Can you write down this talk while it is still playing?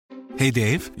Hey,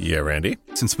 Dave. Yeah, Randy.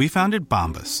 Since we founded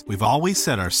Bombas, we've always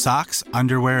said our socks,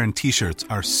 underwear, and T-shirts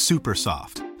are super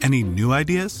soft. Any new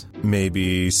ideas?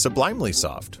 Maybe sublimely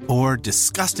soft. Or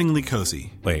disgustingly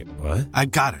cozy. Wait, what? I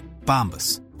got it.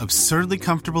 Bombas. Absurdly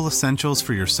comfortable essentials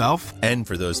for yourself and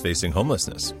for those facing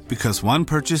homelessness. Because one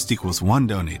purchased equals one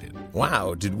donated.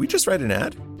 Wow, did we just write an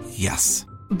ad? Yes.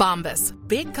 Bombas.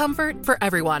 Big comfort for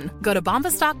everyone. Go to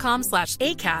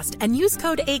bombas.com/ACAST and use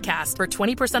code ACAST for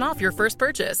 20% off your first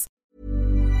purchase.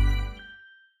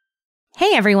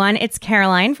 Hey everyone, it's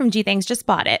Caroline from Gee Thanks Just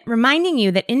Bought It, reminding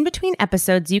you that in between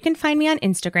episodes, you can find me on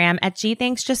Instagram at Gee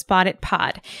Thanks Just Bought It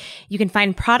Pod. You can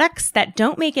find products that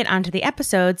don't make it onto the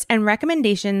episodes and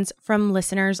recommendations from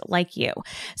listeners like you.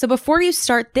 So before you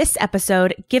start this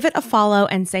episode, give it a follow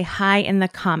and say hi in the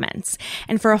comments.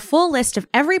 And for a full list of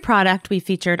every product we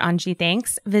featured on Gee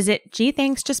Thanks, visit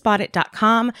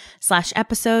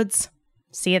GeeThanksJustBoughtIt.com/episodes.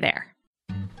 See you there.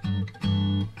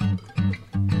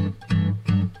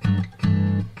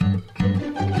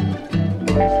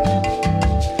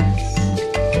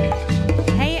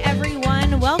 Hey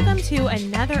everyone, welcome to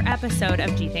another episode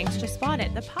of Gee Thanks Just Bought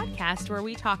It, the podcast where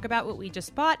we talk about what we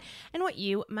just bought and what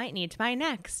you might need to buy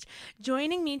next.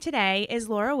 Joining me today is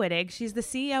Laura Wittig. She's the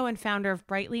CEO and founder of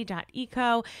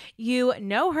Brightly.eco. You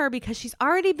know her because she's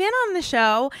already been on the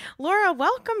show. Laura,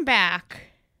 welcome back.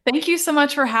 Thank you so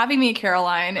much for having me,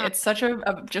 Caroline. It's such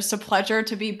just a pleasure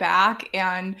to be back,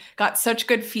 and got such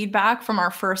good feedback from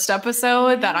our first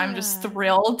episode that I'm just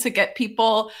thrilled to get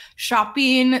people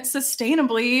shopping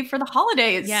sustainably for the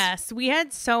holidays. Yes, we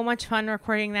had so much fun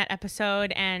recording that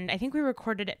episode, and I think we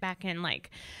recorded it back in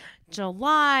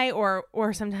July,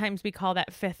 or sometimes we call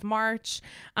that 5th March.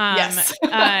 Yes.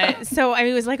 So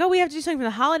I was like, oh, we have to do something for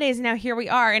the holidays. And now here we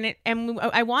are. And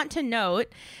I want to note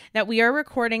that we are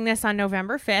recording this on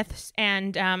November 5th,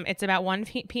 and it's about 1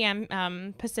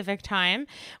 p.m. Pacific time,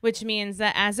 which means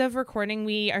that as of recording,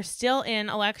 we are still in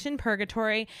election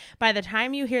purgatory. By the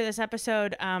time you hear this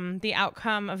episode, the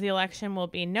outcome of the election will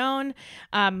be known.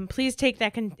 Please take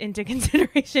that into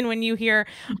consideration when you hear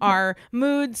our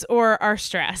moods or our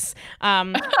stress.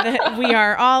 We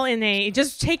are all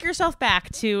just take yourself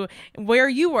back to where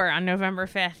you were on November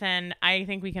 5th, and I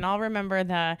think we can all remember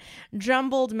the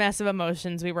jumbled mess of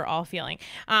emotions we were all feeling.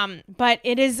 But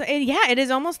it is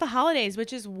almost the holidays,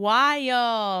 which is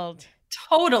wild.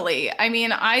 Totally. I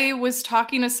mean, I was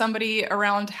talking to somebody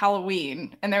around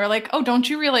Halloween, and they were like, oh, don't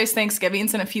you realize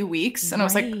Thanksgiving's in a few weeks? And I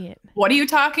was like, what are you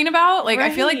talking about? I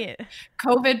feel like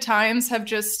COVID times have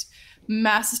just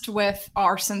messed with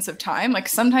our sense of time.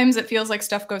 Sometimes it feels like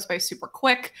stuff goes by super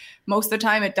quick. Most of the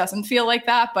time it doesn't feel like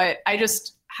that, but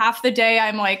half the day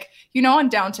I'm on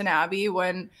Downton Abbey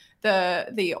when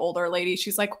the older lady,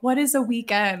 she's like, what is a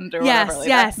weekend or whatever.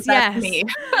 That's me.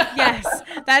 Yes.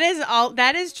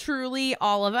 That is truly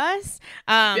all of us.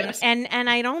 Yes. And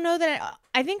I don't know that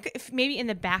I think if maybe in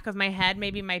the back of my head,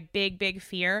 maybe my big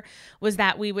fear was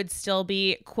that we would still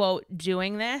be, quote,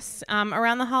 doing this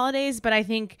around the holidays. But I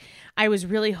think I was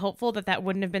really hopeful that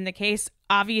wouldn't have been the case.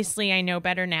 Obviously, I know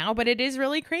better now, but it is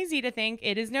really crazy to think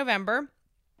it is November.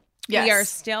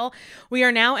 Yes. We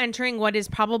are now entering what is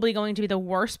probably going to be the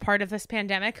worst part of this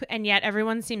pandemic, and yet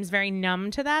everyone seems very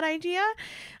numb to that idea.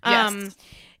 Yes.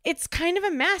 It's kind of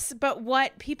a mess, but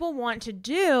what people want to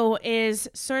do is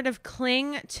sort of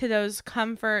cling to those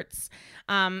comforts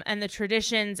and the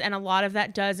traditions, and a lot of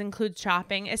that does include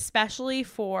shopping, especially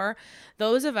for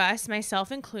those of us,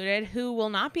 myself included, who will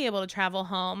not be able to travel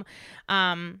home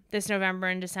this November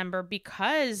and December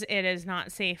because it is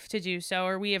not safe to do so,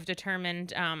 or we have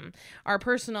determined our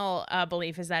personal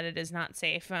belief is that it is not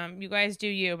safe. You guys do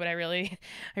you, but I really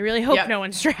hope no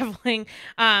one's traveling,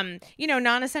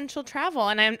 non-essential travel.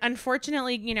 And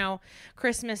unfortunately,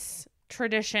 Christmas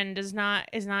tradition is not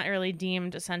really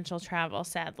deemed essential travel,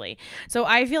 sadly. So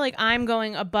I feel like I'm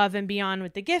going above and beyond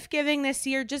with the gift giving this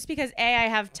year, just because I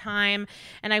have time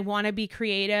and I want to be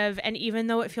creative. And even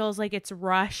though it feels like it's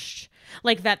rushed,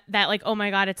 oh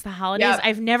my God, it's the holidays.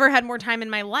 I've never had more time in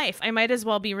my life. I might as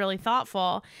well be really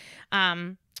thoughtful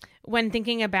when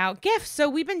thinking about gifts. So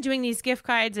we've been doing these gift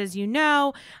guides, as you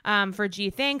know, for Gee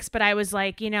Thanks, but I was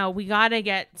like, we got to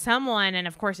get someone, and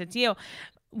of course it's you.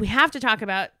 We have to talk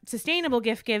about sustainable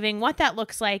gift giving, what that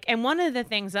looks like. And one of the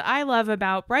things that I love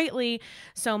about Brightly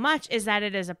so much is that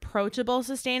it is approachable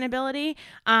sustainability.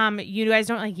 You guys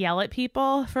don't yell at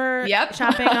people for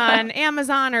shopping on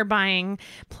Amazon or buying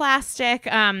plastic.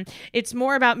 It's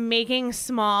more about making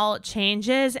small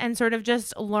changes and sort of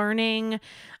just learning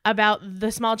about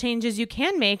the small changes you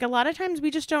can make. A lot of times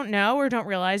we just don't know or don't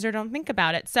realize or don't think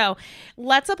about it. So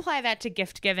let's apply that to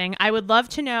gift giving. I would love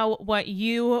to know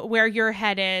where you're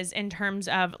headed is in terms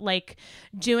of like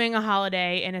doing a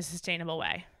holiday in a sustainable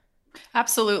way.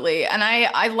 Absolutely. And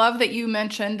I love that you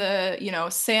mentioned the,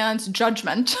 sans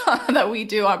judgment that we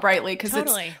do on Brightly, because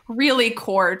it's really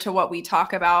core to what we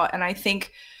talk about. And I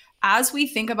think as we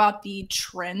think about the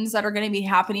trends that are going to be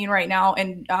happening right now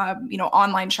and,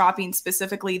 online shopping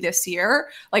specifically this year,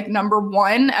 like number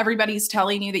one, everybody's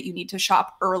telling you that you need to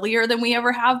shop earlier than we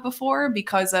ever have before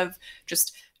because of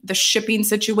just the shipping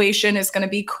situation is going to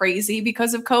be crazy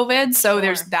because of COVID. So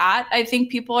there's that I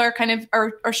think people are kind of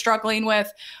are struggling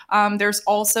with. There's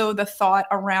also the thought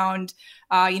around,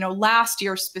 last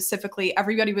year specifically,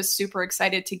 everybody was super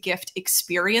excited to gift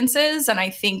experiences. And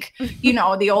I think,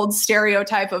 the old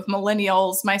stereotype of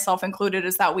millennials, myself included,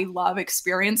 is that we love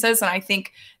experiences. And I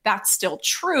think that's still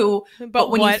true. But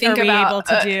when you think about able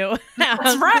to do,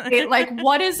 that's right. Like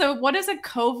what does a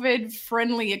COVID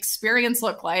friendly experience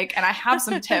look like? And I have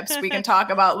some tips we can talk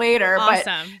about later.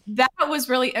 Awesome. But that was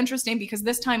really interesting because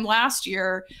this time last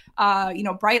year,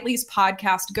 Brightly's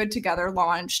podcast Good Together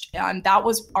launched, and that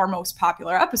was our most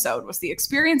popular episode, was the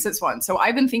experiences one. So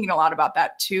I've been thinking a lot about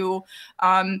that too.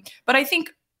 But I think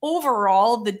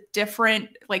overall, the different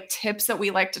like tips that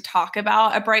we like to talk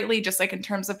about at Brightly, just like in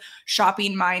terms of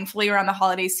shopping mindfully around the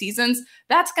holiday seasons,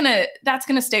 that's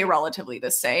gonna stay relatively the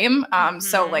same.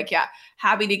 So like, yeah,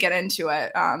 happy to get into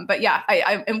it. But yeah,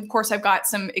 I of course I've got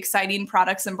some exciting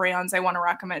products and brands I want to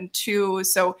recommend too.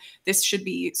 So this should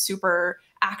be super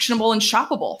actionable and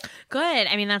shoppable. Good.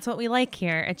 I mean, that's what we like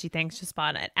here at She Thinks Just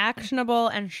Bought It. Actionable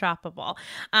and shoppable.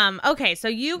 Okay, so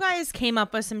you guys came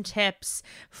up with some tips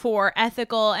for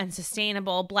ethical and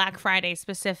sustainable Black Friday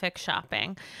specific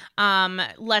shopping.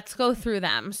 Let's go through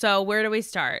them. So where do we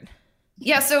start?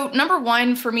 Yeah, so number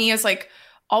one for me is like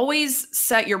always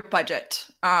set your budget,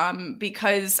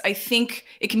 because I think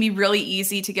it can be really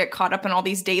easy to get caught up in all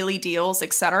these daily deals,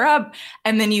 et cetera.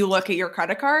 And then you look at your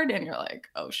credit card and you're like,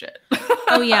 oh shit.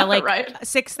 Oh yeah, like right?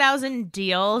 6,000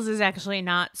 deals is actually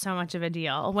not so much of a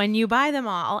deal when you buy them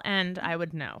all, and I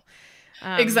would know.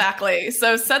 Exactly.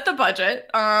 So set the budget.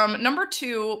 Number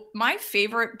two, my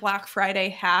favorite Black Friday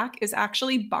hack is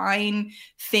actually buying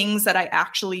things that I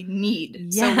actually need.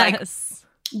 Yes. So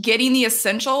like getting the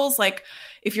essentials, like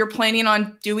if you're planning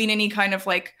on doing any kind of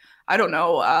like, I don't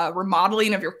know,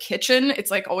 remodeling of your kitchen,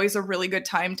 it's like always a really good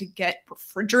time to get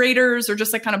refrigerators or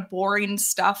just like kind of boring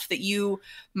stuff that you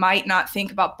might not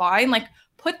think about buying. Like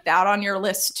put that on your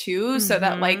list too, so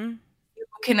that like you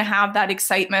can have that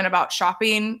excitement about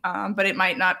shopping, but it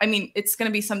might not, I mean, it's going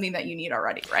to be something that you need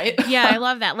already, right? Yeah, I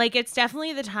love that. Like it's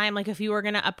definitely the time, like if you were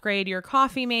going to upgrade your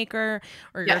coffee maker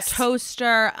or your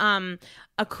toaster,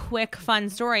 a quick fun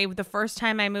story. The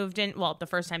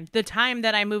time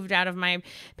that I moved out of my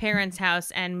parents'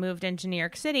 house and moved into New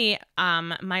York City,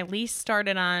 my lease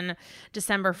started on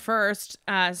December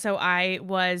 1st. So I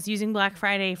was using Black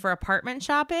Friday for apartment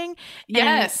shopping.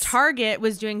 Yes. And Target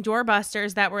was doing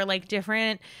doorbusters that were like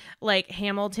different, like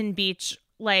Hamilton Beach,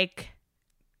 like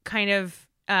kind of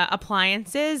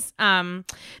appliances that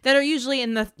are usually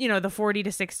in the the $40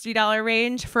 to $60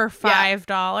 range for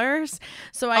 $5.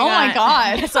 So my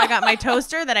god! So I got my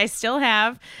toaster that I still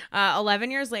have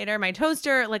 11 years later. My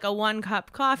toaster, like a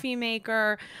 1-cup coffee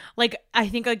maker, like I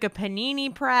think like a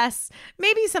panini press.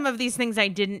 Maybe some of these things I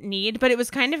didn't need, but it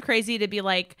was kind of crazy to be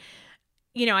like,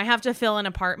 I have to fill an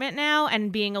apartment now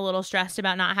and being a little stressed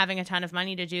about not having a ton of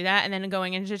money to do that. And then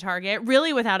going into Target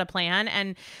really without a plan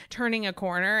and turning a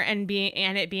corner and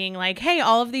it being like, hey,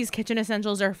 all of these kitchen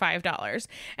essentials are $5.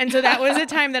 And so that was a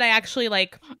time that I actually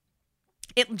like,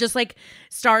 it just like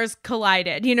stars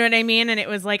collided, you know what I mean? And it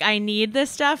was like, I need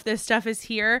this stuff. This stuff is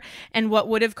here. And what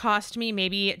would have cost me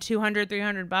maybe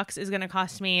 $200-$300 is going to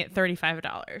cost me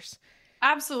 $35.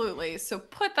 Absolutely. So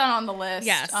put that on the list.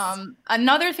 Yes.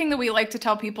 Another thing that we like to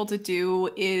tell people to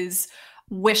do is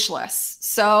wish lists.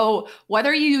 So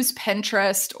whether you use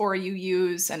Pinterest or you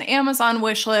use an Amazon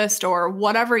wish list or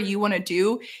whatever you want to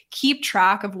do, keep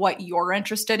track of what you're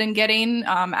interested in getting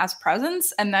as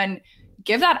presents, and then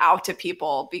give that out to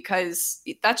people, because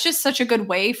that's just such a good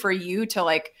way for you to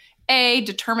like, A,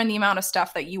 determine the amount of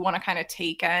stuff that you want to kind of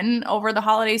take in over the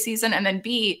holiday season, and then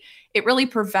B, it really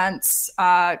prevents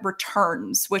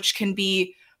returns, which can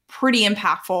be pretty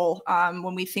impactful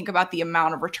when we think about the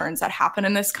amount of returns that happen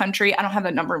in this country. I don't have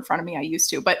that number in front of me. I used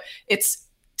to, but it's,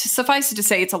 to suffice it to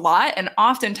say, it's a lot. And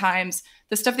oftentimes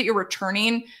the stuff that you're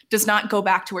returning does not go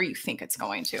back to where you think it's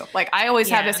going to. Like I always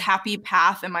have this happy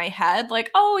path in my head, like,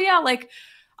 oh yeah, like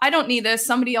I don't need this.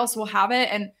 Somebody else will have it.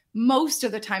 And most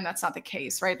of the time that's not the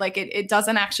case, right? Like it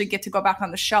doesn't actually get to go back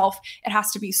on the shelf. It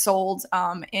has to be sold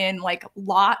in like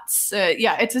lots.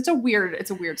 It's a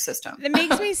weird system. It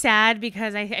makes me sad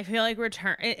because I feel like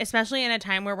return, especially in a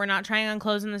time where we're not trying on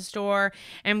clothes in the store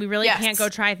and we really can't go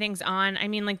try things on. I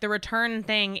mean, like the return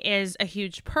thing is a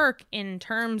huge perk in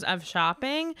terms of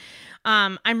shopping.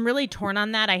 I'm really torn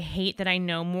on that. I hate that I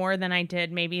know more than I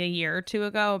did maybe a year or two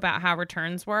ago about how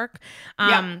returns work.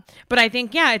 But I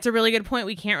think, it's a really good point.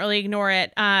 We can't really ignore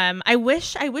it. I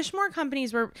wish more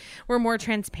companies were more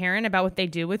transparent about what they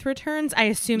do with returns. I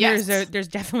assume there's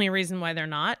definitely a reason why they're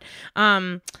not.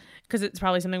 Because it's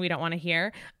probably something we don't want to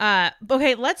hear.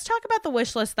 Okay, let's talk about the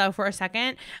wish list though for a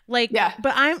second. But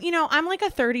I'm like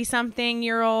a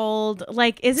 30-something-year-old.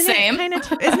 Like, isn't it kind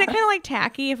of like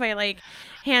tacky if I like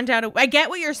hand out I get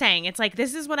what you're saying. It's like,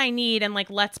 this is what I need, and like,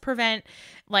 let's prevent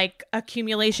like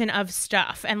accumulation of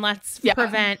stuff, and let's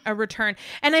prevent a return.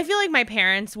 And I feel like my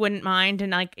parents wouldn't mind,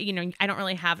 and like, I don't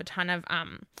really have a ton of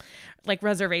like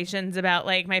reservations about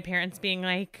like my parents being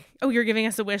like, oh, you're giving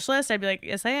us a wish list. I'd be like,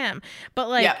 yes, I am. But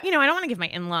like, I don't want to give my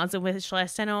in-laws a wish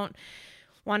list. I don't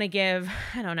want to give,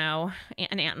 I don't know,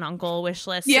 an aunt and uncle a wish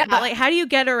list. But like, how do you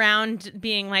get around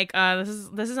being like, this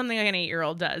is something like an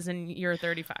 8-year-old does and you're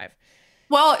 35?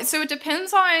 Well, so it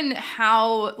depends on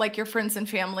how like your friends and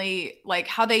family, like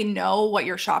how they know what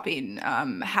your shopping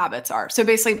habits are. So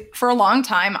basically for a long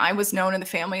time, I was known in the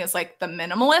family as like the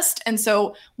minimalist. And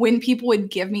so when people would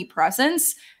give me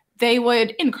presents, they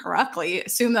would incorrectly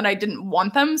assume that I didn't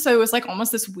want them. So it was like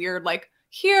almost this weird, like,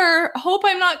 here, hope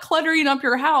I'm not cluttering up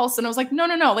your house. And I was like, no.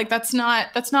 Like, that's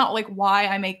not like why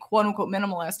I'm a quote unquote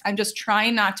minimalist. I'm just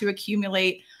trying not to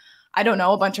accumulate, I don't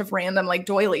know, a bunch of random like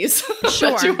doilies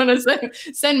that you want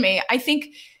to send me. I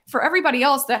think for everybody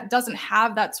else that doesn't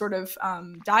have that sort of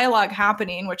dialogue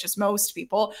happening, which is most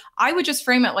people, I would just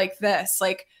frame it like this.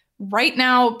 Like right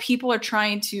now, people are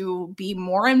trying to be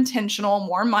more intentional,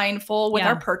 more mindful with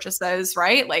our purchases,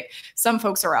 right? Like some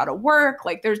folks are out of work.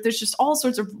 Like there's just all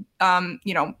sorts of,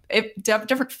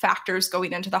 different factors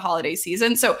going into the holiday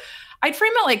season. So I'd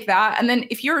frame it like that. And then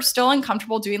if you're still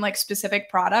uncomfortable doing like specific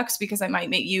products, because I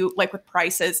might make you like with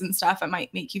prices and stuff, I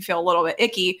might make you feel a little bit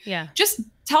icky. Yeah. Just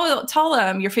tell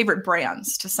them your favorite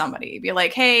brands to somebody. Be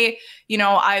like, hey,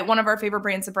 one of our favorite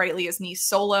brands of Brightly is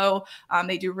Nisolo.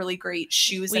 They do really great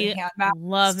shoes and handbags.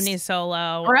 Love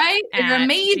Nisolo. Right? They're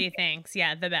amazing. Thanks.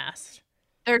 Yeah, the best.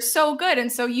 They're so good.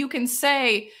 And so you can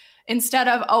say, instead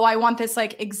of, oh, I want this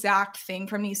like exact thing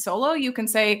from Nisolo, you can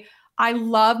say, I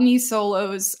love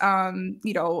Nisolo's,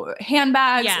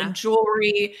 handbags and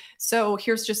jewelry. So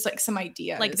here's just like some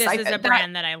ideas. Like this is a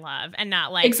brand that I love, and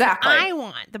not like, exactly, I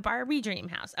want the Barbie Dream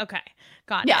House. Okay.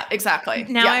 Got it. Yeah, exactly.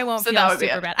 Now I won't feel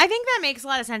super bad. I think that makes a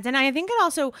lot of sense. And I think it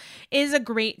also is a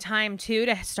great time too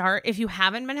to start, if you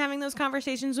haven't been having those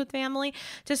conversations with family,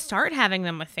 to start having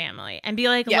them with family and be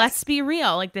like, let's be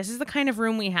real. Like this is the kind of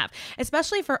room we have,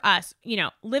 especially for us,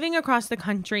 living across the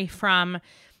country from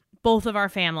both of our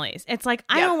families. It's like,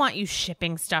 I don't want you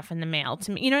shipping stuff in the mail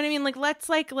to me. You know what I mean?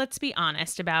 Let's be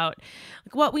honest about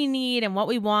like what we need and what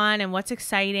we want and what's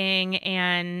exciting.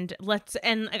 And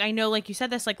I know, like you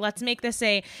said this, like, let's make this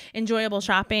a enjoyable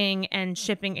shopping and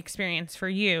shipping experience for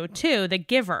you too, the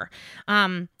giver.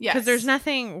 Because there's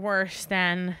nothing worse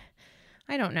than,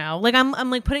 I don't know, like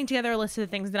I'm like putting together a list of the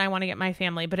things that I want to get my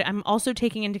family, but I'm also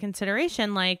taking into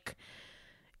consideration, like,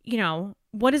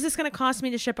 what is this going to cost me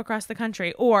to ship across the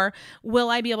country? Or will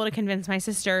I be able to convince my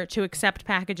sister to accept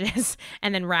packages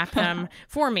and then wrap them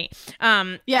for me?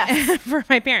 For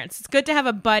my parents. It's good to have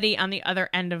a buddy on the other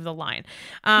end of the line.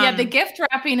 The gift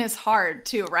wrapping is hard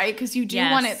too, right? Because you do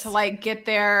want it to like get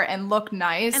there and look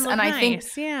nice. I think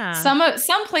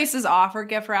some places offer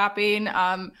gift wrapping.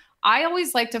 I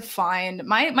always like to find,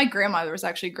 my grandmother was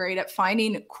actually great at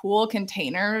finding cool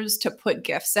containers to put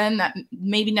gifts in that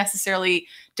maybe necessarily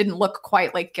didn't look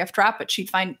quite like gift wrap, but she'd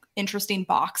find interesting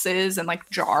boxes and like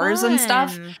jars and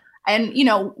stuff. And,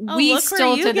 we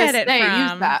still to this day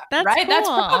use that, right?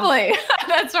 Cool.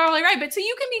 That's probably right. But so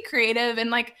you can be creative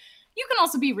and like, you can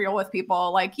also be real with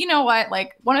people. Like, you know what?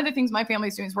 Like one of the things my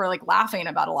family's doing is we're like laughing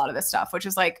about a lot of this stuff, which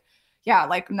is like,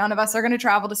 like none of us are going to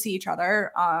travel to see each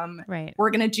other. Right. We're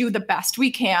going to do the best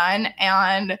we can.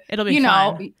 And it'll be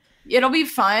fun. It'll be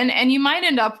fun. And you might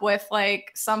end up with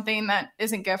like something that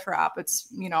isn't gift wrap. It's,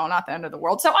 not the end of the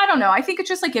world. So I don't know. I think it's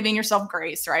just like giving yourself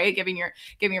grace, right? Giving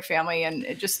your family and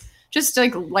it just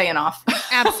like laying off.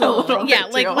 Absolutely.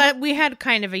 We had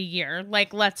kind of a year,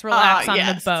 like let's relax on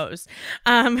the bows.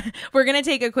 We're going to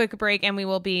take a quick break and we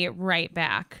will be right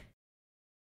back.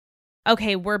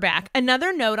 Okay, we're back.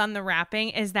 Another note on the wrapping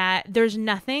is that there's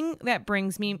nothing that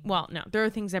brings me, well, no, there are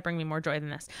things that bring me more joy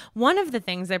than this. One of the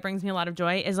things that brings me a lot of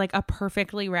joy is like a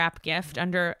perfectly wrapped gift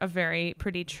under a very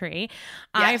pretty tree. Yes.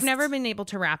 I've never been able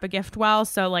to wrap a gift well,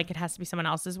 so like it has to be someone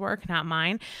else's work, not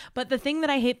mine. But the thing that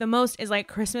I hate the most is like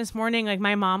Christmas morning, like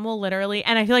my mom will literally,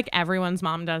 and I feel like everyone's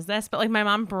mom does this, but like my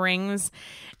mom brings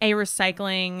a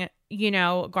recycling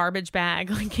garbage bag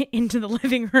like into the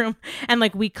living room, and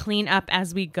like we clean up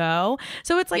as we go.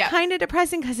 So it's like kind of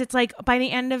depressing because it's like by the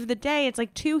end of the day, it's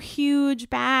like 2 huge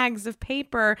bags of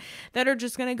paper that are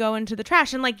just going to go into the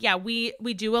trash. And like, we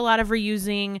do a lot of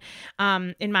reusing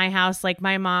in my house. Like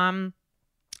my mom,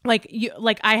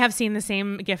 I have seen the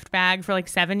same gift bag for like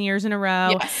 7 years in a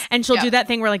row. Yes. And she'll do that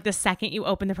thing where like the second you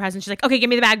open the present, she's like, okay, give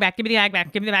me the bag back. Give me the bag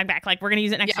back. Give me the bag back. Like we're going to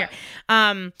use it next year.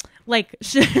 Like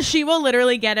she will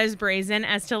literally get as brazen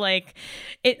as to like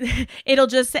it'll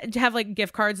just have like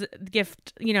gift cards,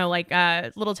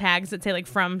 little tags that say like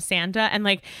from Santa, and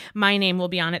like my name will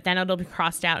be on it. Then it'll be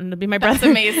crossed out and it'll be my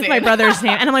brother, my brother's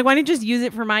name. And I'm like, why don't you just use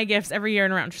it for my gifts every year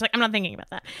in a row? And she's like, I'm not thinking about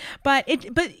that. But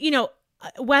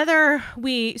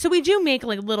we do make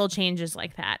like little changes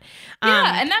like that.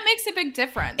 And that makes a big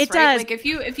difference. It does. Like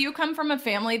if you come from a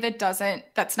family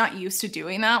that's not used to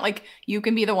doing that, like you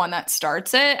can be the one that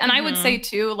starts it. And I would say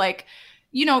too, like,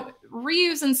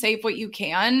 reuse and save what you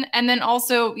can. And then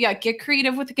also, get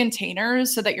creative with the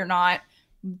containers so that you're not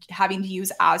having to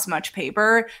use as much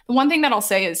paper. The one thing that I'll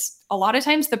say is a lot of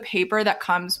times the paper that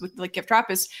comes with like gift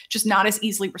wrap is just not as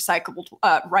easily recyclable,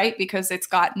 right? Because it's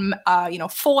got,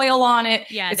 foil on it.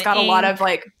 Yeah, it's got ink. A lot of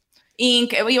like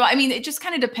ink. I mean, it just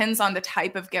kind of depends on the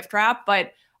type of gift wrap,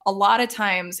 but a lot of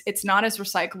times it's not as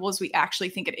recyclable as we actually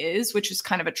think it is, which is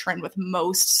kind of a trend with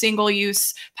most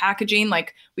single-use packaging.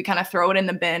 Like we kind of throw it in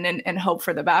the bin and hope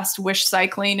for the best, wish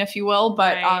cycling, if you will.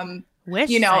 But,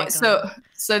 right.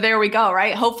 So there we go,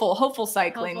 right? Hopeful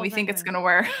cycling. We think it's going to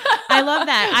work. I love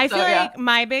that. I feel like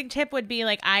my big tip would be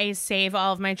like I save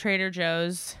all of my Trader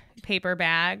Joe's paper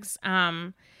bags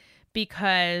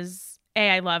because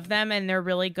I love them and they're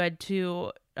really good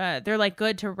to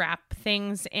good to wrap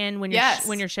things in when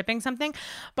you're shipping something.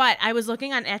 But I was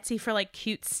looking on Etsy for like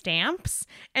cute stamps,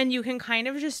 and you can kind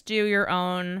of just do your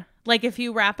own, like if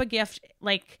you wrap a gift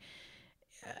like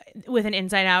with an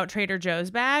inside out Trader Joe's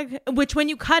bag, which when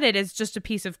you cut it is just a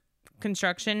piece of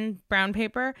construction brown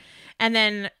paper, and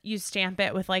then you stamp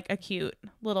it with like a cute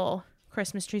little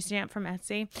Christmas tree stamp from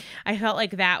Etsy. I felt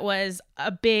like that was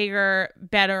a bigger,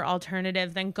 better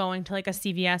alternative than going to like a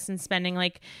CVS and spending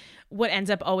like what ends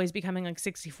up always becoming like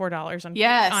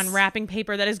 $64 on wrapping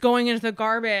paper that is going into the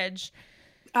garbage.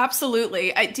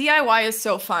 Absolutely. DIY is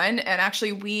so fun. And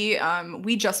actually we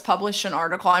just published an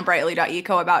article on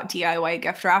brightly.eco about DIY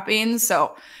gift wrapping.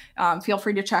 So feel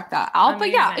free to check that out.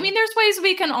 Amazing. But yeah, I mean, there's ways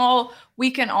we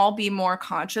can all be more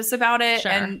conscious about it.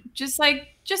 Sure. And just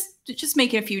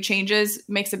making a few changes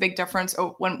makes a big difference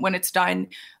when it's done,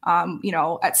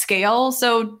 at scale.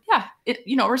 So yeah,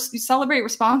 celebrate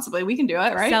responsibly. We can do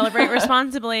it, right? Celebrate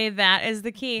responsibly. That is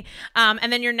the key.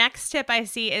 And then your next tip I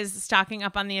see is stocking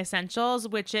up on the essentials,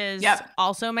 which is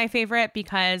also my favorite,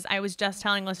 because I was just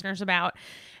telling listeners about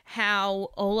how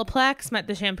Olaplex,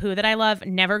 the shampoo that I love,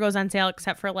 never goes on sale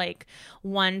except for like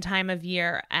one time of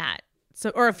year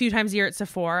or a few times a year at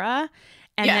Sephora.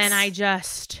 And then I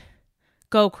just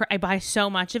I buy so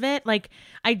much of it. Like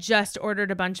I just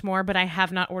ordered a bunch more, but I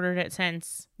have not ordered it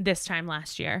since this time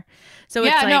last year. So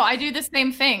it's like, I do the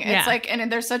same thing. It's like, and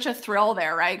there's such a thrill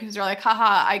there, right? Because you're like,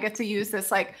 haha, I get to use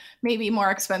this like maybe more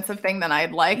expensive thing than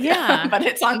I'd like, but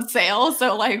it's on sale.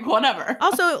 So like whatever.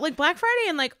 Also like Black Friday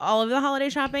and like all of the holiday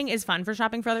shopping is fun for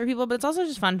shopping for other people, but it's also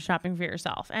just fun shopping for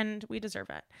yourself, and we deserve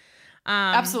it.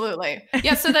 Absolutely.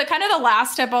 Yeah. So the kind of the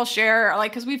last tip I'll share,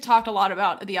 like, cause we've talked a lot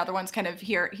about the other ones kind of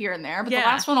here and there, but the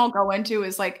last one I'll go into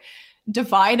is like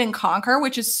divide and conquer,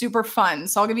 which is super fun.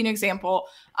 So I'll give you an example.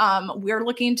 We're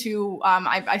looking to,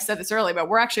 I said this earlier, but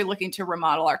we're actually looking to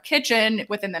remodel our kitchen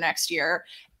within the next year.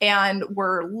 And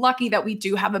we're lucky that we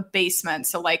do have a basement.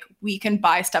 So like we can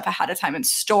buy stuff ahead of time and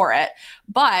store it,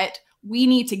 but we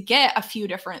need to get a few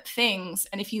different things.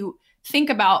 And if you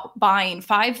think about buying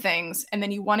 5 things and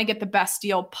then you want to get the best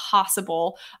deal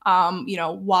possible,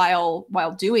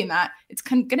 while doing that, it's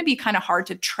going to be kind of hard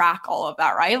to track all of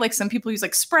that, right? Like some people use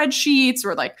like spreadsheets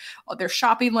or like their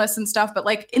shopping lists and stuff, but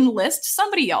like enlist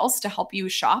somebody else to help you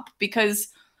shop, because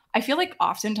I feel like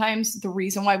oftentimes the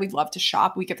reason why we love to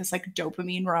shop, we get this like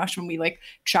dopamine rush when we like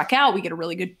check out, we get a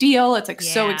really good deal. It's like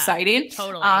so exciting.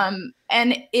 Totally.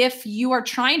 And if you are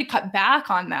trying to cut back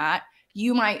on that,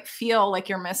 you might feel like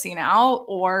you're missing out,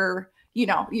 or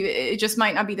it just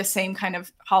might not be the same kind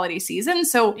of holiday season.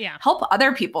 So help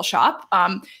other people shop,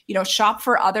 shop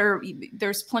for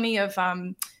there's plenty of,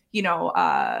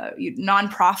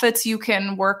 nonprofits you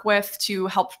can work with to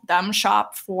help them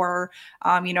shop for,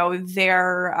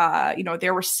 their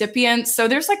recipients. So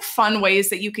there's like fun ways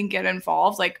that you can get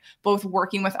involved, like both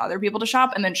working with other people to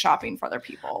shop and then shopping for other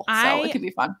people. So it can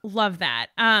be fun. Love that.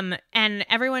 And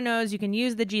everyone knows you can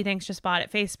use the Gee Thanks Just Bought It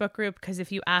Facebook group, because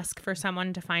if you ask for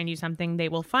someone to find you something, they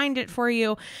will find it for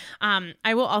you.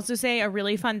 I will also say a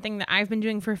really fun thing that I've been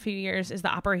doing for a few years is the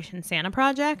Operation Santa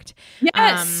Project.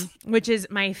 Yes. Which is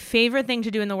my favorite thing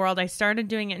to do in the world. I started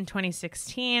doing it in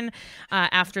 2016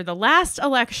 after the last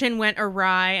election went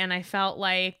awry, and I felt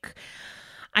like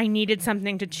I needed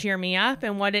something to cheer me up.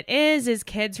 And what it is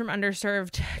kids from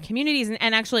underserved communities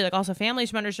and actually like also families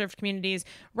from underserved communities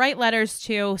write letters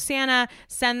to Santa,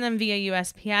 send them via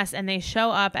USPS, and they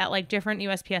show up at like different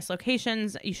USPS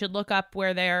locations. You should look up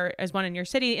where there is one in your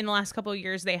city. In the last couple of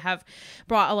years, they have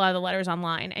brought a lot of the letters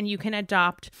online, and you can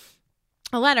adopt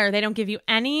a letter. They don't give you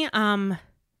any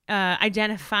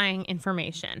identifying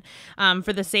information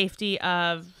for the safety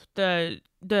of the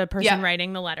person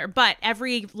writing the letter, but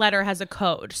every letter has a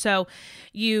code. So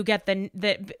you get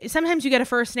sometimes you get a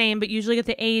first name, but usually get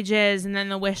the ages and then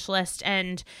the wish list,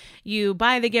 and you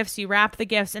buy the gifts, you wrap the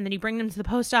gifts, and then you bring them to the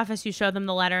post office, you show them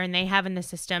the letter, and they have in the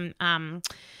system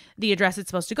the address it's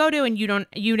supposed to go to, and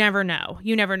you never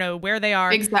know where they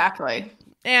are. Exactly.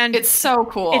 And it's so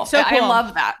cool. I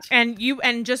love that. And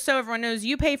just so everyone knows,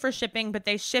 you pay for shipping, but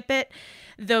they ship it.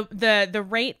 The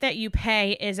rate that you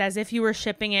pay is as if you were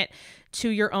shipping it to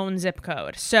your own zip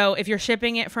code. So if you're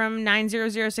shipping it from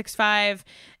 90065,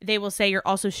 they will say you're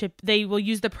also they will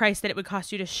use the price that it would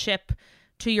cost you to ship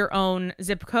to your own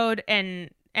zip code,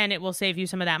 and it will save you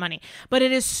some of that money. But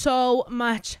it is so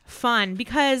much fun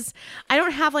because I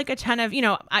don't have like a ton of,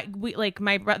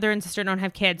 my brother and sister don't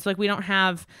have kids. So like we don't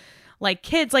have like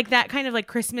kids, like that kind of like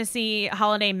Christmassy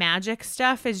holiday magic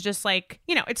stuff is just like,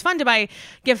 it's fun to buy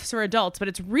gifts for adults, but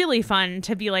it's really fun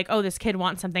to be like, oh, this kid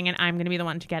wants something and I'm going to be the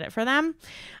one to get it for them.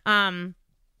 I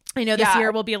know this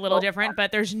year will be a little different,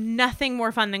 but there's nothing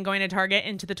more fun than going to Target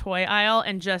into the toy aisle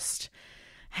and just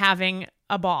having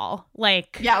a ball.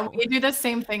 Like, yeah, we do the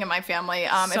same thing in my family.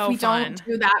 If we don't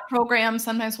do that program,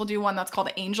 sometimes we'll do one that's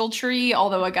called Angel Tree.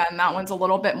 Although again, that one's a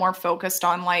little bit more focused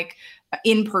on like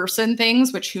in-person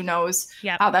things, which who knows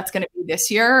how that's going to be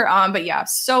this year. But yeah,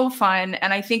 so fun.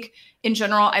 And I think in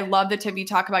general, I love the tip you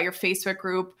talk about your Facebook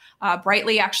group.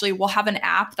 Brightly actually will have an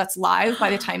app that's live by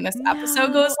the time this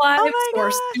episode goes live. Oh so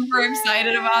we're super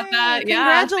excited about that.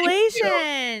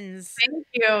 Congratulations. Thank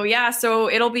you. Yeah. So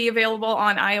it'll be available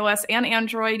on iOS and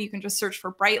Android. You can just search for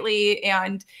Brightly.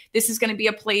 And this is going to be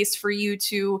a place for you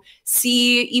to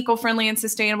see eco-friendly and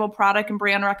sustainable product and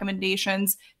brand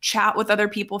recommendations, chat with other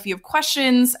people if you have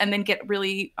questions, and then get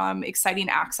really exciting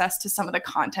access to some of the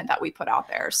content that we put out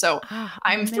there. So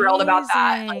I'm thrilled about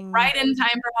that. Like, right in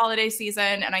time for holiday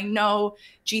season. And I know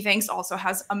Gee Thanks also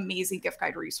has amazing gift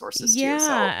guide resources too.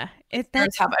 So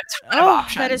parents have a ton of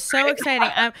options. That is so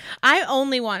exciting. I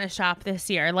only want to shop this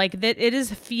year. Like that, it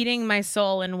is feeding my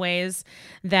soul in ways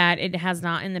that it has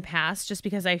not in the past, just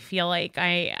because I feel like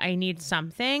I need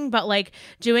something, but like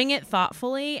doing it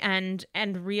thoughtfully and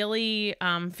really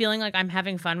feeling like I'm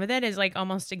having fun with it is like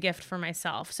almost a gift for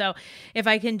myself. So if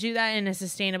I can do that in a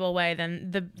sustainable way,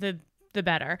 then the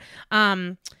better.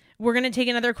 We're going to take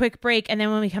another quick break, and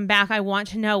then when we come back, I want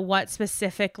to know what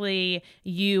specifically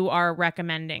you are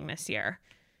recommending this year.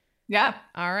 Yeah.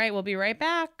 All right, we'll be right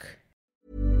back.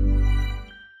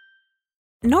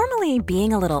 Normally,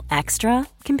 being a little extra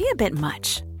can be a bit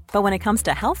much, but when it comes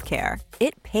to healthcare,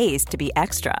 it pays to be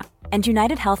extra. And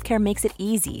United Healthcare makes it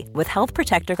easy with Health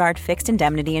Protector Guard fixed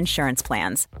indemnity insurance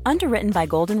plans. Underwritten by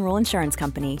Golden Rule Insurance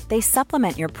Company, they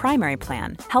supplement your primary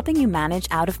plan, helping you manage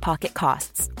out-of-pocket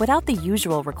costs without the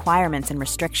usual requirements and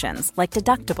restrictions like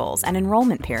deductibles and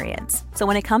enrollment periods. So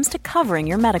when it comes to covering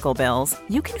your medical bills,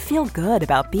 you can feel good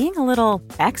about being a little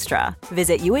extra.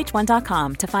 Visit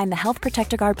UH1.com to find the Health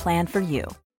Protector Guard plan for you.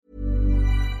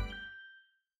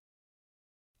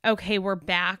 Okay, we're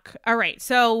back. All right,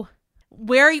 so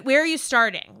where are you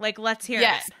starting? Like, let's hear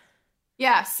it.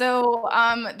 Yeah. So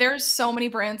there's so many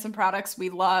brands and products we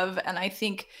love. And I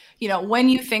think, when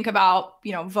you think about,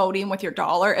 voting with your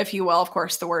dollar, if you will, of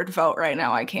course, the word vote right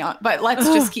now, I can't, but let's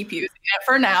just keep using it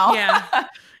for now.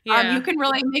 Yeah. You can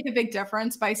really make a big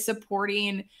difference by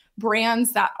supporting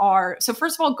brands that are, so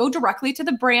first of all, go directly to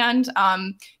the brand.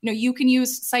 You can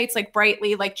use sites like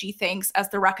Brightly, like G Thanks as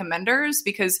the recommenders,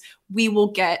 because we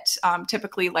will get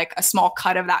typically like a small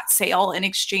cut of that sale in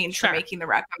exchange for making the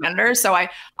recommender. So I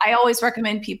always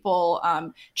recommend people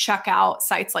check out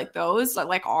sites like those,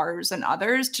 like ours and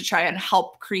others, to try and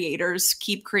help creators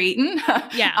keep creating.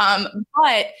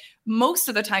 But most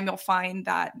of the time you'll find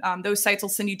that those sites will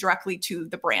send you directly to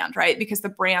the brand, right? Because the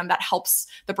brand, that helps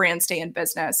the brand stay in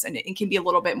business, and it can be a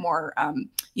little bit more,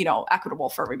 equitable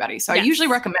for everybody. So I usually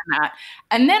recommend that.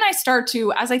 And then I start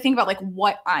to, as I think about like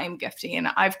what I'm gifting, and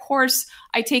of course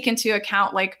I take into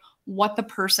account like what the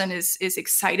person is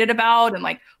excited about and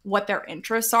like what their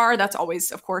interests are. That's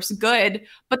always, of course, good.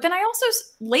 But then I also,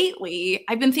 lately,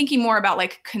 I've been thinking more about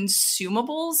like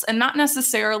consumables, and not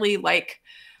necessarily like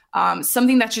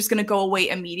something that's just going to go away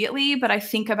immediately. But I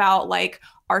think about like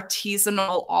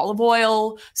artisanal olive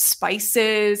oil,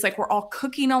 spices, like we're all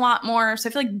cooking a lot more. So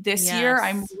I feel like this year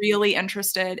I'm really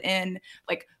interested in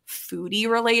like foodie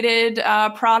related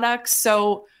products.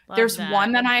 So there's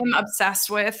one that I'm obsessed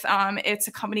with. It's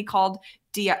a company called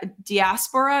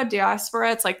Diaspora.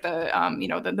 It's like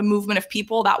the movement of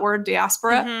people, that word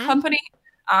diaspora company.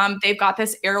 They've got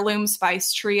this heirloom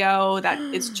spice trio that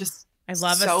is just I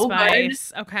love a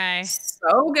spice. Good. Okay.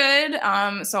 So good.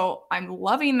 So I'm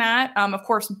loving that. Of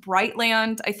course,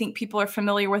 Brightland, I think people are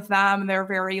familiar with them. They're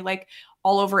very like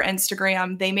all over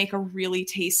Instagram. They make a really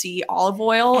tasty olive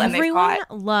oil. Everyone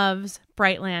loves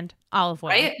Brightland olive oil.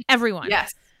 Right? Everyone.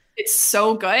 Yes. It's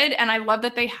so good. And I love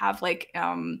that they have like,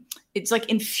 it's like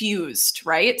infused,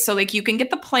 right? So like you can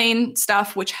get the plain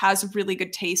stuff, which has really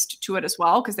good taste to it as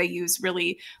well, because they use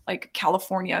really like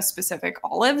California specific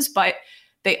olives, but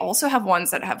they also have ones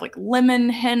that have like lemon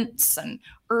hints and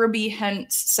herby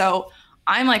hints. So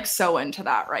I'm like so into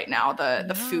that right now, the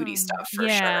foodie stuff for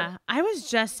sure. I was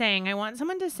just saying, I want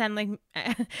someone to send like,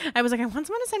 I want someone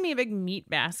to send me a big meat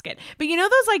basket. But you know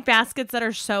those like baskets that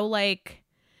are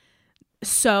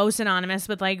so synonymous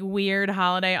with like weird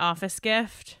holiday office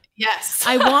gift? Yes.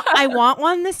 I want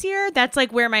one this year. That's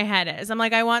like where my head is. I'm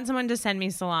like, I want someone to send me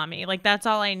salami. Like that's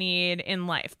all I need in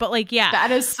life. But like, yeah.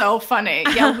 That is so funny.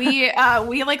 Yeah,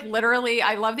 we like literally,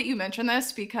 I love that you mentioned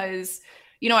this because,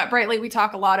 at Brightly, we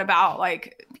talk a lot about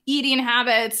like eating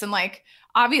habits, and like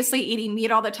obviously eating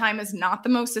meat all the time is not the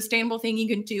most sustainable thing you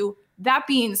can do. That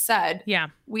being said,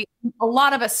 a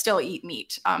lot of us still eat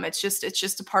meat. It's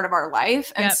just a part of our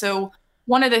life. And so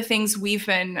one of the things we've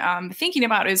been thinking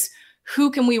about is,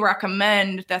 who can we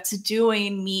recommend that's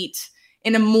doing meat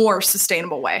in a more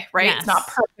sustainable way, right? Yes. It's not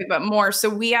perfect, but more. So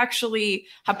we actually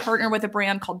have partnered with a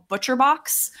brand called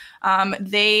ButcherBox.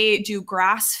 They do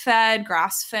grass-fed,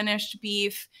 grass-finished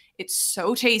beef. It's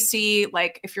so tasty.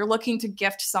 Like if you're looking to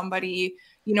gift somebody,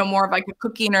 more of like a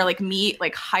cooking or like meat,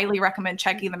 like highly recommend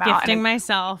checking them out. Gifting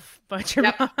myself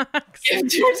ButcherBox.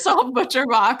 Gift yourself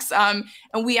ButcherBox.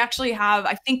 And we actually have,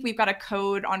 I think we've got a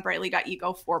code on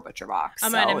Brightly.eco for ButcherBox. Oh,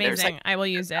 man, amazing. I will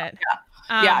use it.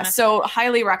 So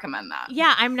highly recommend that.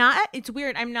 Yeah, it's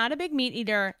weird. I'm not a big meat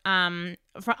eater on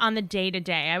the day to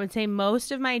day. I would say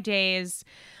most of my days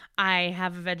I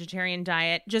have a vegetarian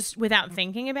diet just without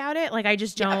thinking about it. Like I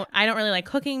just don't, I don't really like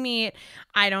cooking meat.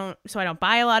 I don't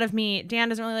buy a lot of meat. Dan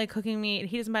doesn't really like cooking meat.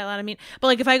 He doesn't buy a lot of meat. But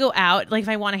like if I go out, like if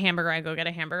I want a hamburger, I go get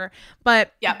a hamburger.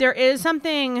 But there is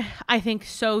something I think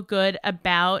so good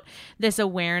about this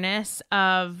awareness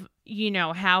of,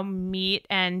 how meat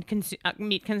and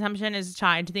meat consumption is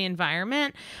tied to the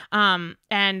environment. And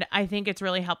I think it's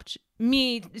really helped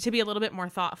me to be a little bit more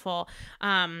thoughtful.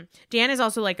 Dan is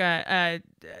also like a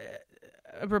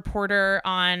reporter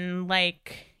on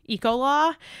like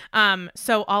Ecolaww.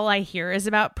 So all I hear is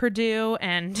about Purdue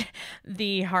and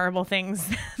the horrible things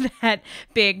that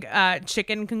big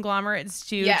chicken conglomerates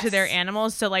do to their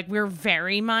animals. So like we're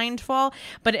very mindful,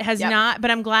 but it has not,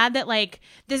 but I'm glad that like,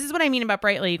 this is what I mean about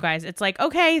Brightly, you guys. It's like,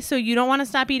 okay, so you don't want to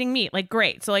stop eating meat. Like,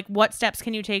 great. So like what steps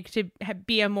can you take to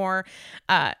be a more,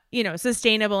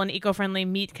 sustainable and eco-friendly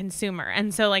meat consumer?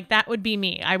 And so like, that would be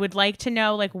me. I would like to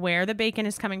know like where the bacon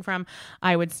is coming from.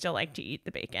 I would still like to eat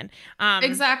the bacon.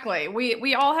 Exactly.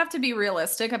 We all have to be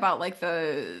realistic about like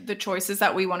the choices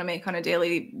that we want to make on a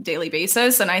daily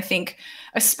basis. And I think,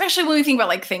 especially when we think about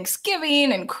like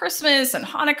Thanksgiving and Christmas and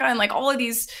Hanukkah and like all of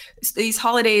these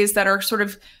holidays that are sort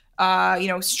of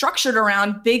structured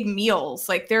around big meals,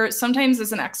 like there sometimes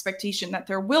is an expectation that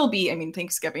there will be. I mean,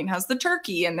 Thanksgiving has the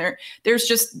turkey, and there's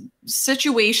just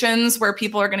situations where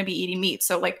people are going to be eating meat.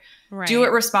 So like do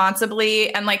it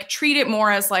responsibly and like treat it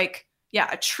more as like,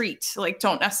 a treat. Like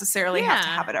don't necessarily have to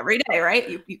have it every day, right?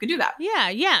 You could do that.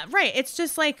 Yeah, right. It's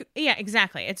just like,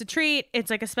 exactly. It's a treat.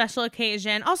 It's like a special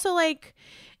occasion. Also like,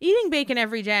 eating bacon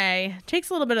every day takes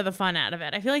a little bit of the fun out of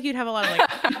it. I feel like you'd have a lot of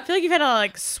like, I feel like you've had a lot of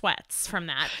like sweats from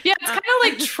that. Yeah, it's kind of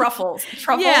like truffles.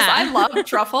 Yeah. I love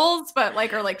truffles, but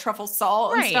like, or like truffle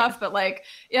salt and stuff. But like,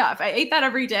 yeah, if I ate that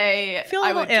every day,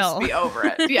 I would just be over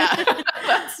it. Yeah,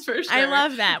 that's for sure. I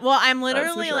love that. Well, I'm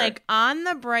literally like on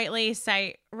the Brightly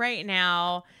site right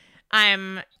now.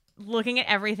 I'm looking at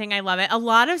everything. I love it. A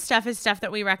lot of stuff is stuff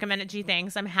that we recommend at G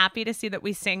Things. I'm happy to see that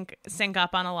we sync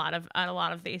up on a lot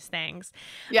of these things.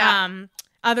 Yeah.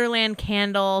 Otherland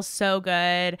candles, so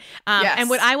good. Yes. And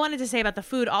what I wanted to say about the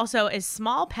food also is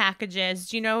small packages.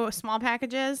 Do you know small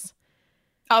packages?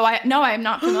 Oh, I'm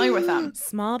not familiar with them.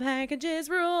 Small packages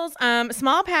rules.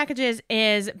 Small packages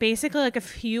is basically like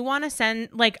if you want to send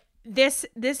like this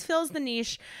fills the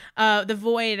niche, the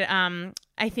void.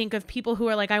 I think of people who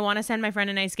are like, I want to send my friend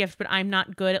a nice gift, but I'm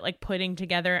not good at like putting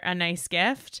together a nice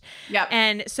gift. Yeah.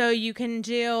 And so you can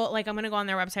do like, I'm going to go on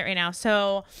their website right now.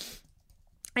 So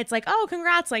it's like, oh,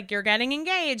 congrats, like you're getting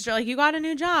engaged or like you got a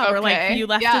new job or like you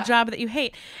left a job that you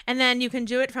hate. And then you can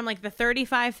do it from like the $35,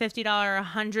 $50,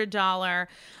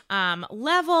 $100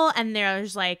 level. And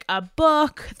there's like a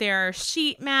book, there are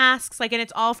sheet masks, like, and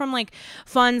it's all from like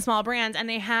fun small brands. And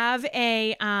they have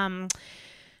a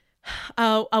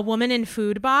woman in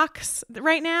food box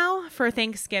right now for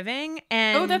Thanksgiving.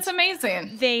 And that's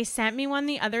amazing. They sent me one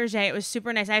the other day. It was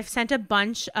super nice. I've sent a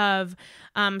bunch of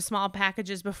small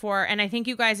packages before, and I think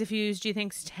you guys, if you use G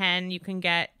Thinks 10, you can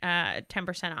get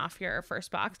 10% off your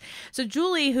first box. So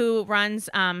Julie, who runs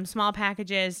small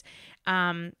packages,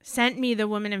 sent me the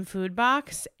Woman in Food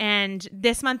box, and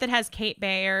this month it has Kate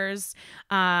Bayer's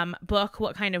book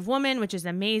What Kind of Woman, which is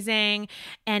amazing,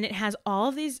 and it has all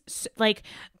of these like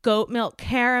goat milk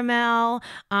caramel,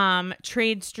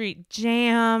 Trade Street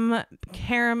jam,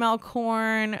 caramel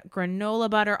corn, granola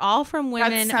butter, all from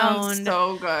women that sounds owned.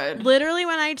 So good. Literally,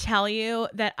 when I tell you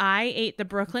that I ate the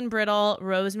Brooklyn Brittle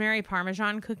rosemary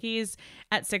Parmesan cookies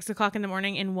at 6:00 in the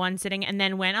morning in one sitting, and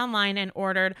then went online and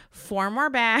ordered 4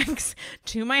 more bags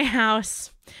to my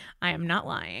house, I am not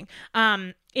lying.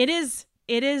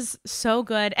 It is so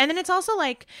good. And then it's also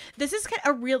like, this is kind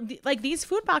of a real, like these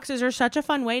food boxes are such a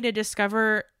fun way to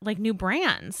discover like new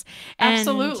brands.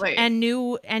 Absolutely. And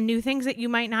new things that you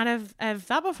might not have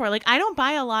thought before. Like I don't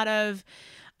buy a lot of,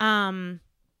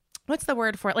 what's the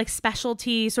word for it? Like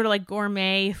specialty, sort of like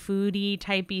gourmet, foodie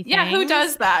typey things. Yeah, who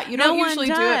does that? You don't usually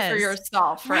do it for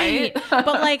yourself, right? But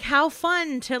like how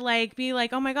fun to like be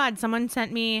like, oh my God, someone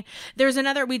sent me,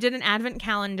 we did an advent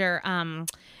calendar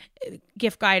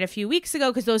gift guide a few weeks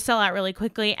ago because those sell out really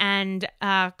quickly, and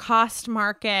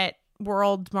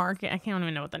World Market. I can't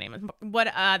even know what the name is. What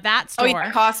that store? Oh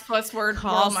yeah, Cost Plus World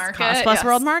Market. Cost Plus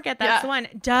World Market. That's the one.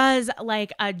 Does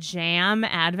like a jam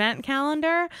advent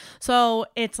calendar. So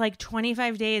it's like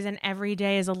 25 days, and every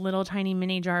day is a little tiny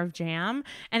mini jar of jam.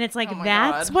 And it's like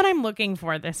that's what I'm looking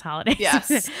for this holiday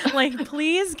season. Like,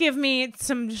 please give me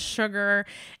some sugar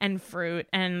and fruit,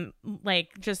 and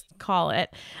like just call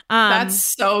it. That's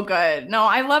so good. No,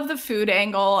 I love the food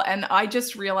angle, and I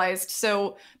just realized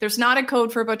there's not a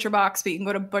code for ButcherBox, but you can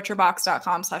go to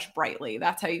butcherbox.com/brightly.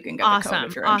 That's how you can get the code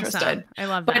if you're interested. I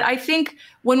love that. But I think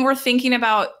when we're thinking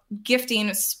about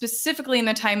gifting, specifically in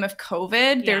the time of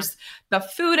COVID, there's the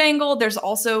food angle. There's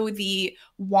also the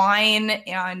wine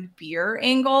and beer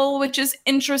angle, which is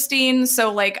interesting.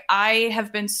 So like I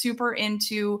have been super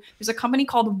into, there's a company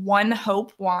called One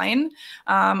Hope Wine.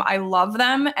 I love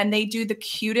them. And they do the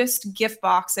cutest gift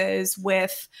boxes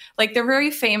with like, they're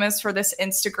very famous for this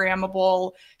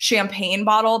Instagrammable champagne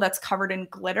bottle that's covered in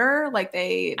glitter. Like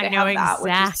they I know have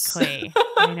exactly.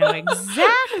 That, I know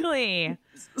exactly.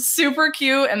 Super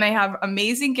cute, and they have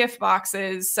amazing gift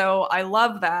boxes, so I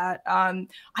love that. I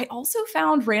also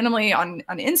found randomly on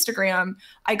Instagram,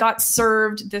 I got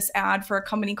served this ad for a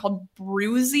company called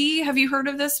Bruzy. Have you heard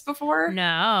of this before?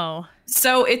 No.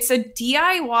 So it's a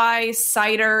DIY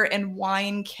cider and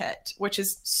wine kit, which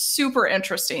is super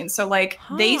interesting. So like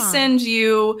they send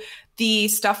you the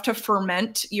stuff to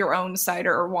ferment your own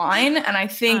cider or wine. And I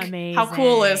think how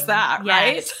cool is that,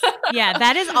 right? Yeah,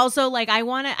 that is also like,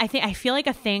 I feel like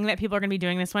a thing that people are going to be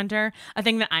doing this winter, a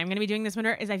thing that I'm going to be doing this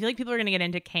winter is I feel like people are going to get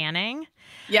into canning.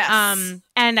 Yes.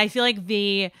 And I feel like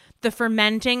the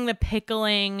fermenting, the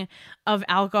pickling of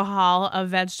alcohol, of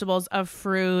vegetables, of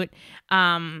fruit,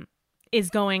 is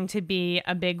going to be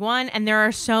a big one. And there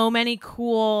are so many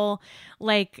cool,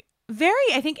 like, very,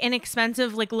 I think,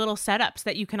 inexpensive, like little setups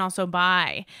that you can also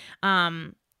buy,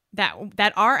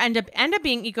 that are end up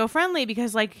being eco-friendly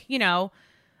because, like, you know,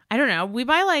 I don't know. We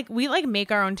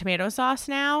make our own tomato sauce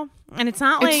now, and it's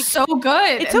not like it's so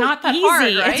good. It's and so not that easy.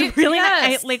 hard, right? It's really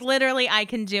yes. literally I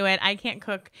can do it. I can't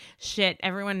cook shit.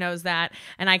 Everyone knows that,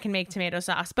 and I can make tomato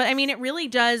sauce. But I mean, it really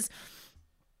does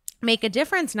make a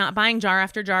difference not buying jar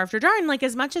after jar after jar. And like,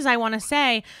 as much as I want to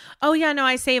say, oh yeah, no,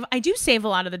 I do save a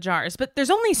lot of the jars, but there's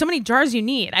only so many jars you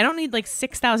need. I don't need like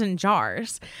 6,000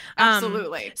 jars.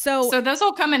 Absolutely. So those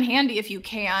will come in handy if you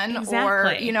can,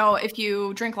 or, you know, if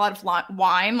you drink a lot of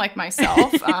wine like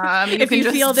myself, if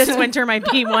you feel this winter might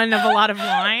be one of a lot of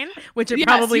wine, which it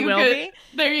probably will be.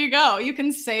 There you go. You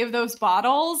can save those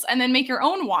bottles and then make your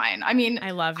own wine. I mean,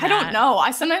 I love that. I don't know.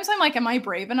 Sometimes I'm like, am I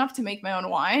brave enough to make my own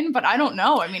wine? But I don't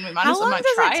know. I mean, we might as well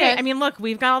try it. I mean, look,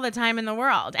 we've got all the time in the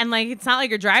world, and like, it's not like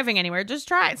you're driving anywhere. Just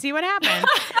try it, see what happens.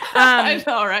 I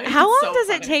know, right? How long does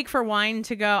it take for wine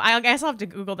to go? I guess I'll have to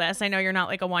Google this. I know you're not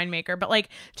like a winemaker, but like,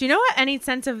 do you know any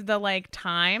sense of the like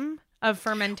time of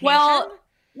fermentation?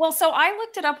 Well, so I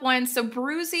looked it up once. So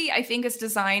Bruzy, I think, is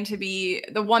designed to be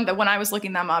the one that when I was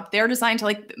looking them up, they're designed to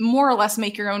like more or less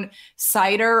make your own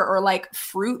cider or like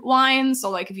fruit wine. So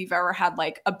like if you've ever had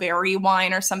like a berry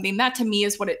wine or something, that to me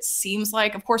is what it seems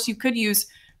like. Of course, you could use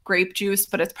grape juice,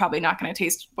 but it's probably not going to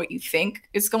taste what you think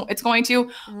it's going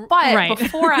to. But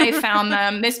before I found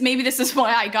them, this is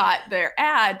why I got their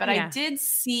ad. But I did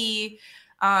see,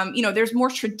 there's more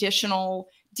traditional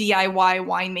DIY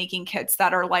winemaking kits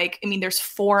that are like, I mean, there's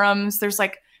forums, there's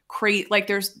like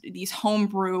there's these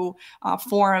homebrew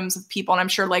forums of people. And I'm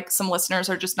sure like some listeners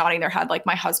are just nodding their head, like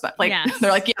my husband, like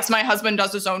they're like, yes, my husband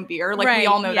does his own beer. Like we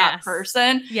all know that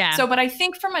person. Yeah. So, but I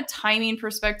think from a timing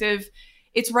perspective,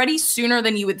 it's ready sooner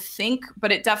than you would think,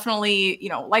 but it definitely,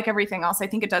 like everything else, I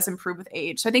think it does improve with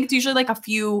age. So I think it's usually like a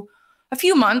few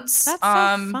months. That's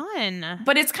so fun.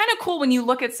 But it's kind of cool when you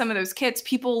look at some of those kits,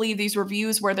 people leave these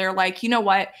reviews where they're like, you know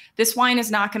what, this wine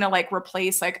is not going to like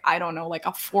replace like, I don't know, like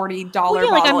a $40 bottle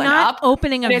like I'm and not up.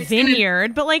 Opening a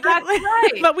vineyard, but like, that's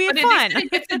right. But we have fun.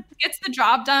 It gets the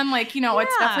job done. Like,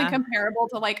 it's definitely comparable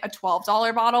to like a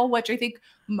 $12 bottle, which I think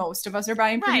most of us are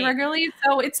buying pretty regularly.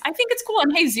 So I think it's cool.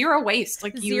 And hey, zero waste.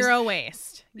 Like zero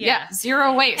waste. Yeah,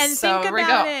 zero waste. And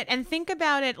think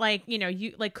about it like,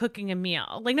 you like cooking a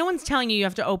meal. Like no one's telling you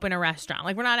have to open a restaurant.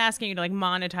 Like we're not asking you to like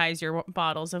monetize your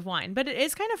bottles of wine, but it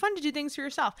is kind of fun to do things for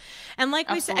yourself. And like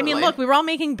we said, I mean, look, we were all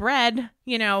making bread,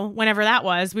 whenever that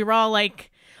was. We were all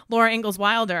like Laura Ingalls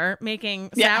Wilder making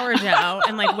sourdough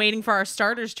and like waiting for our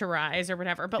starters to rise or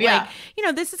whatever. But like,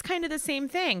 this is kind of the same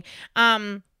thing.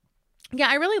 Yeah,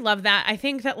 I really love that. I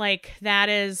think that like that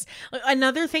is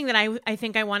another thing that I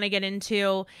think I want to get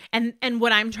into, and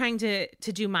what I'm trying to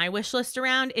do my wish list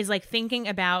around is like thinking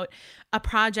about a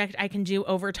project I can do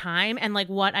over time and like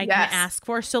what I can ask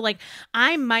for. So like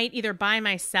I might either buy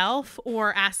myself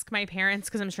or ask my parents,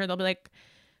 because I'm sure they'll be like,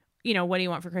 what do you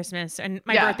want for Christmas? And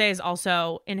my birthday is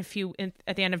also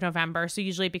at the end of November. So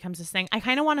usually it becomes this thing. I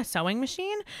kind of want a sewing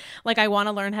machine. Like I want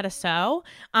to learn how to sew.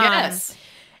 Yes.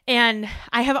 And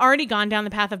I have already gone down the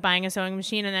path of buying a sewing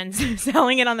machine and then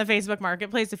selling it on the Facebook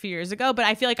Marketplace a few years ago. But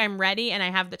I feel like I'm ready and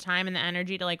I have the time and the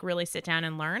energy to like really sit down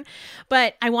and learn.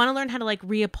 But I want to learn how to like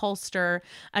reupholster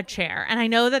a chair. And I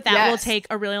know that will take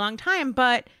a really long time,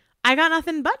 but I got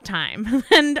nothing but time.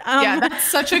 And that's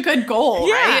such a good goal,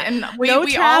 right? And we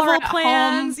travel all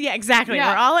plans. Home. Yeah, exactly.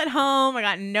 Yeah. We're all at home. I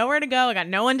got nowhere to go. I got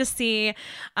no one to see.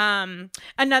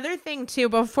 Another thing too,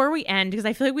 before we end, because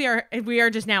I feel like we are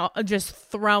just now just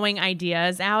throwing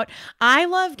ideas out. I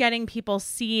love getting people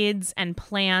seeds and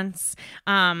plants.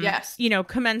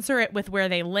 Commensurate with where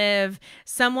they live.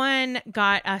 Someone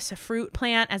got us a fruit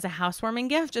plant as a housewarming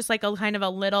gift, just like a kind of a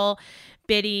little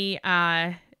bitty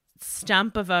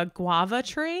stump of a guava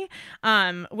tree,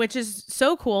 which is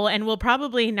so cool and will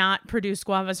probably not produce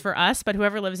guavas for us, but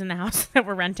whoever lives in the house that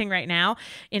we're renting right now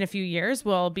in a few years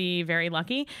will be very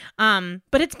lucky.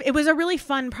 But it was a really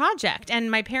fun project.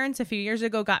 And my parents a few years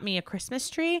ago got me a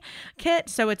Christmas tree kit.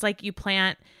 So it's like you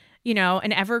plant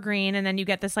an evergreen, and then you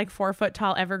get this like 4-foot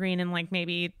tall evergreen in like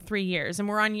maybe 3 years. And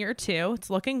we're on year 2.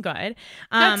 It's looking good.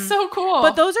 That's so cool.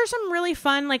 But those are some really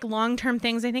fun, like long-term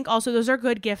things. I think also those are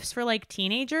good gifts for like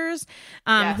teenagers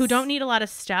who don't need a lot of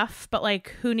stuff, but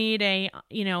like who need a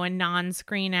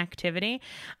non-screen activity.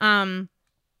 I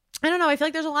don't know. I feel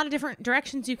like there's a lot of different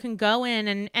directions you can go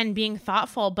in and being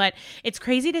thoughtful, but it's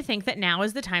crazy to think that now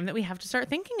is the time that we have to start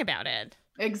thinking about it.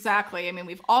 Exactly. I mean,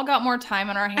 we've all got more time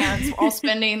on our hands. We're all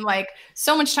spending like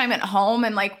so much time at home.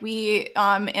 And like we,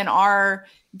 in our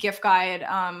gift guide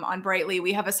on Brightly,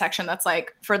 we have a section that's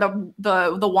like for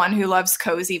the one who loves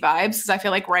cozy vibes. Because I feel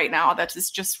like right now that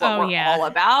is just what we're all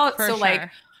about. So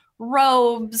like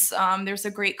robes. There's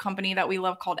a great company that we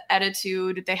love called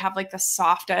Ettitude. They have like the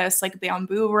softest like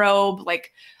bamboo robe.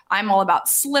 Like I'm all about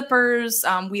slippers.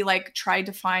 We like tried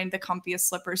to find the comfiest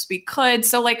slippers we could.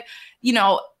 So like, you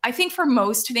know, I think for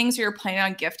most things you're planning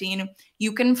on gifting,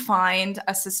 you can find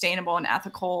a sustainable and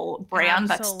ethical brand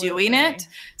that's doing it.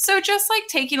 So just like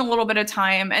taking a little bit of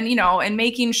time and, you know, and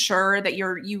making sure that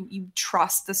you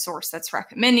trust the source that's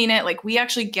recommending it. Like we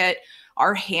actually get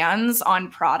our hands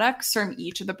on products from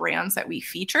each of the brands that we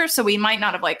feature. So we might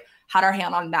not have like had our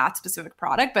hand on that specific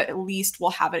product, but at least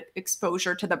we'll have it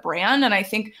exposure to the brand. And I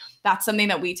think that's something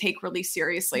that we take really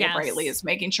seriously at Brightly, is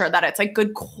making sure that it's like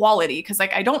good quality. Cause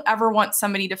like, I don't ever want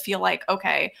somebody to feel like,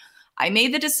 okay, I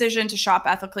made the decision to shop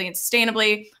ethically and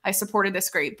sustainably. I supported this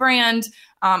great brand.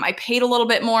 I paid a little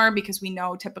bit more because we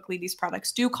know typically these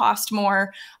products do cost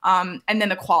more. And then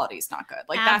the quality is not good.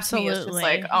 Like that to me is just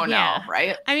like, oh no,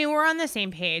 right? I mean, we're on the same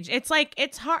page. It's like,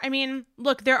 it's hard. I mean,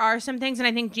 look, there are some things, and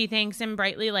I think G Thanks and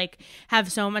Brightly like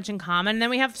have so much in common, and then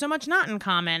we have so much not in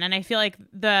common. And I feel like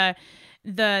the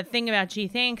thing about G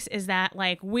Thanks is that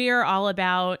like we're all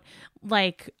about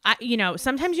like, you know,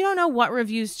 sometimes you don't know what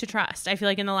reviews to trust. I feel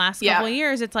like in the last couple of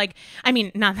years, it's like, I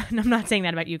mean, I'm not saying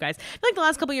that about you guys. I feel like the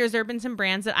last couple of years, there have been some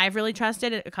brands that I've really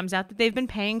trusted. It comes out that they've been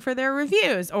paying for their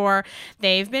reviews, or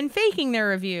they've been faking their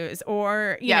reviews,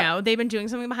 or, you know, they've been doing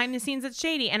something behind the scenes that's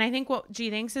shady. And I think what G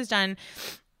Thanks has done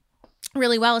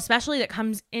really well, especially that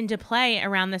comes into play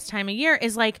around this time of year,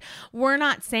 is like, we're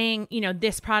not saying, you know,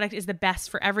 this product is the best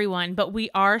for everyone, but we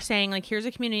are saying like, here's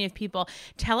a community of people,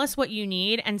 tell us what you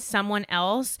need, and someone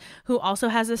else who also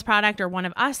has this product, or one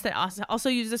of us that also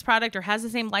uses this product, or has the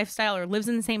same lifestyle, or lives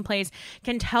in the same place,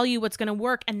 can tell you what's going to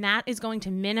work. And that is going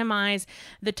to minimize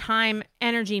the time,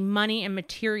 energy, money, and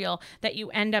material that you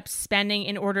end up spending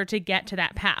in order to get to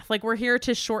that path. Like, we're here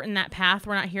to shorten that path.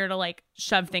 We're not here to like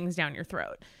shove things down your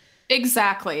throat.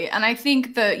 Exactly. And I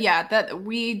think that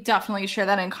we definitely share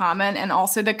that in common, and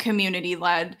also the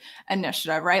community-led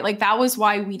initiative, right? Like that was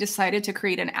why we decided to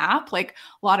create an app. Like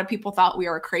a lot of people thought we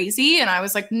were crazy, and I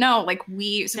was like, no, like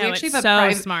we actually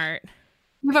have smart.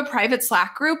 We have a private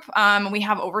Slack group. We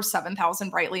have over 7,000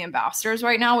 Brightly ambassadors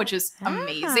right now, which is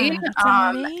amazing.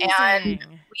 Amazing. And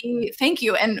thank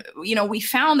you. And, you know, we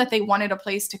found that they wanted a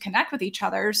place to connect with each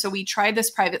other. So we tried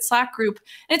this private Slack group,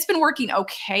 and it's been working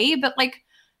okay, but like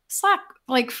Slack,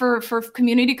 like for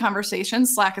community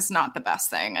conversations, Slack is not the best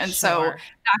thing. And so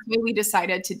that's why we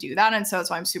decided to do that. And so that's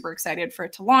why I'm super excited for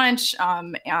it to launch,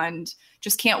 and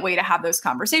just can't wait to have those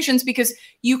conversations, because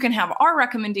you can have our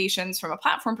recommendations from a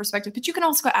platform perspective, but you can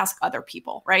also go ask other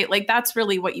people, right? Like that's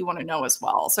really what you want to know as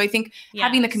well. So I think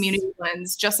having the community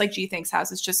lens, just like G Thanks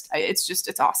has,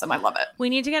 it's awesome. I love it. We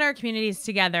need to get our communities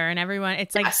together, and everyone,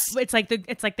 it's like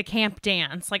the camp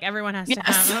dance. Like everyone has to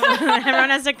come, everyone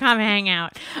has to come hang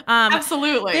out.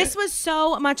 Absolutely. This was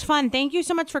so much fun. Thank you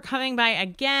so much for coming by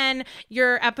again.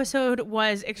 Your episode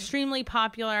was extremely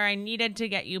popular. I needed to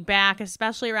get you back,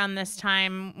 especially around this time.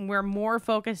 We're more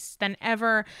focused than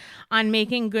ever on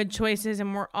making good choices,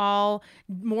 and we're all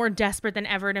more desperate than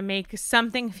ever to make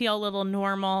something feel a little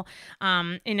normal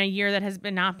in a year that has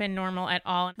not been normal at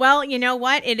all. Well, you know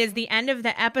what? It is the end of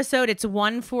the episode. It's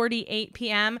 1:48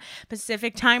 p.m.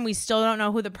 Pacific time. We still don't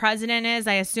know who the president is.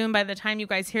 I assume by the time you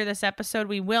guys hear this episode,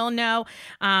 we will know.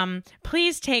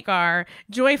 Please take our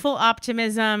joyful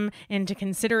optimism into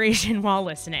consideration while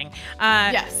listening.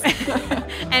 Yes.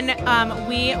 And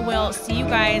we will see you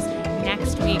guys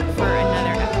next week for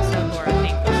another episode. Laura,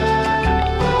 thank you.